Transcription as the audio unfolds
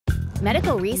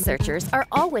Medical researchers are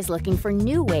always looking for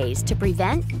new ways to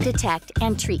prevent, detect,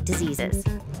 and treat diseases.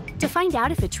 To find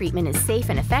out if a treatment is safe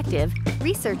and effective,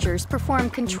 researchers perform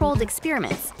controlled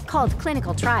experiments called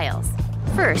clinical trials.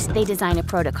 First, they design a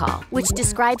protocol, which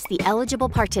describes the eligible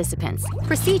participants,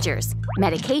 procedures,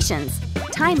 medications,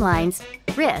 timelines,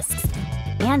 risks,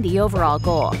 and the overall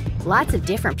goal. Lots of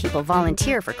different people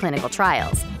volunteer for clinical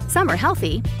trials. Some are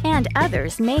healthy, and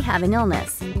others may have an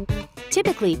illness.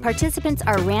 Typically, participants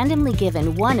are randomly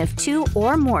given one of 2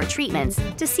 or more treatments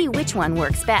to see which one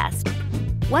works best.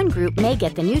 One group may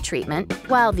get the new treatment,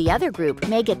 while the other group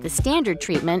may get the standard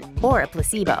treatment or a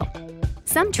placebo.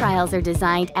 Some trials are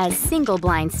designed as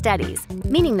single-blind studies,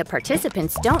 meaning the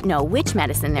participants don't know which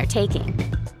medicine they're taking.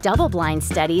 Double-blind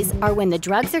studies are when the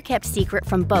drugs are kept secret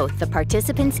from both the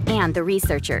participants and the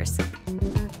researchers.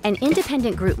 An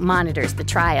independent group monitors the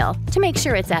trial to make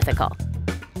sure it's ethical.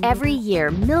 Every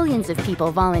year, millions of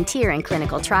people volunteer in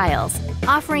clinical trials,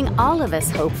 offering all of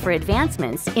us hope for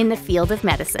advancements in the field of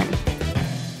medicine.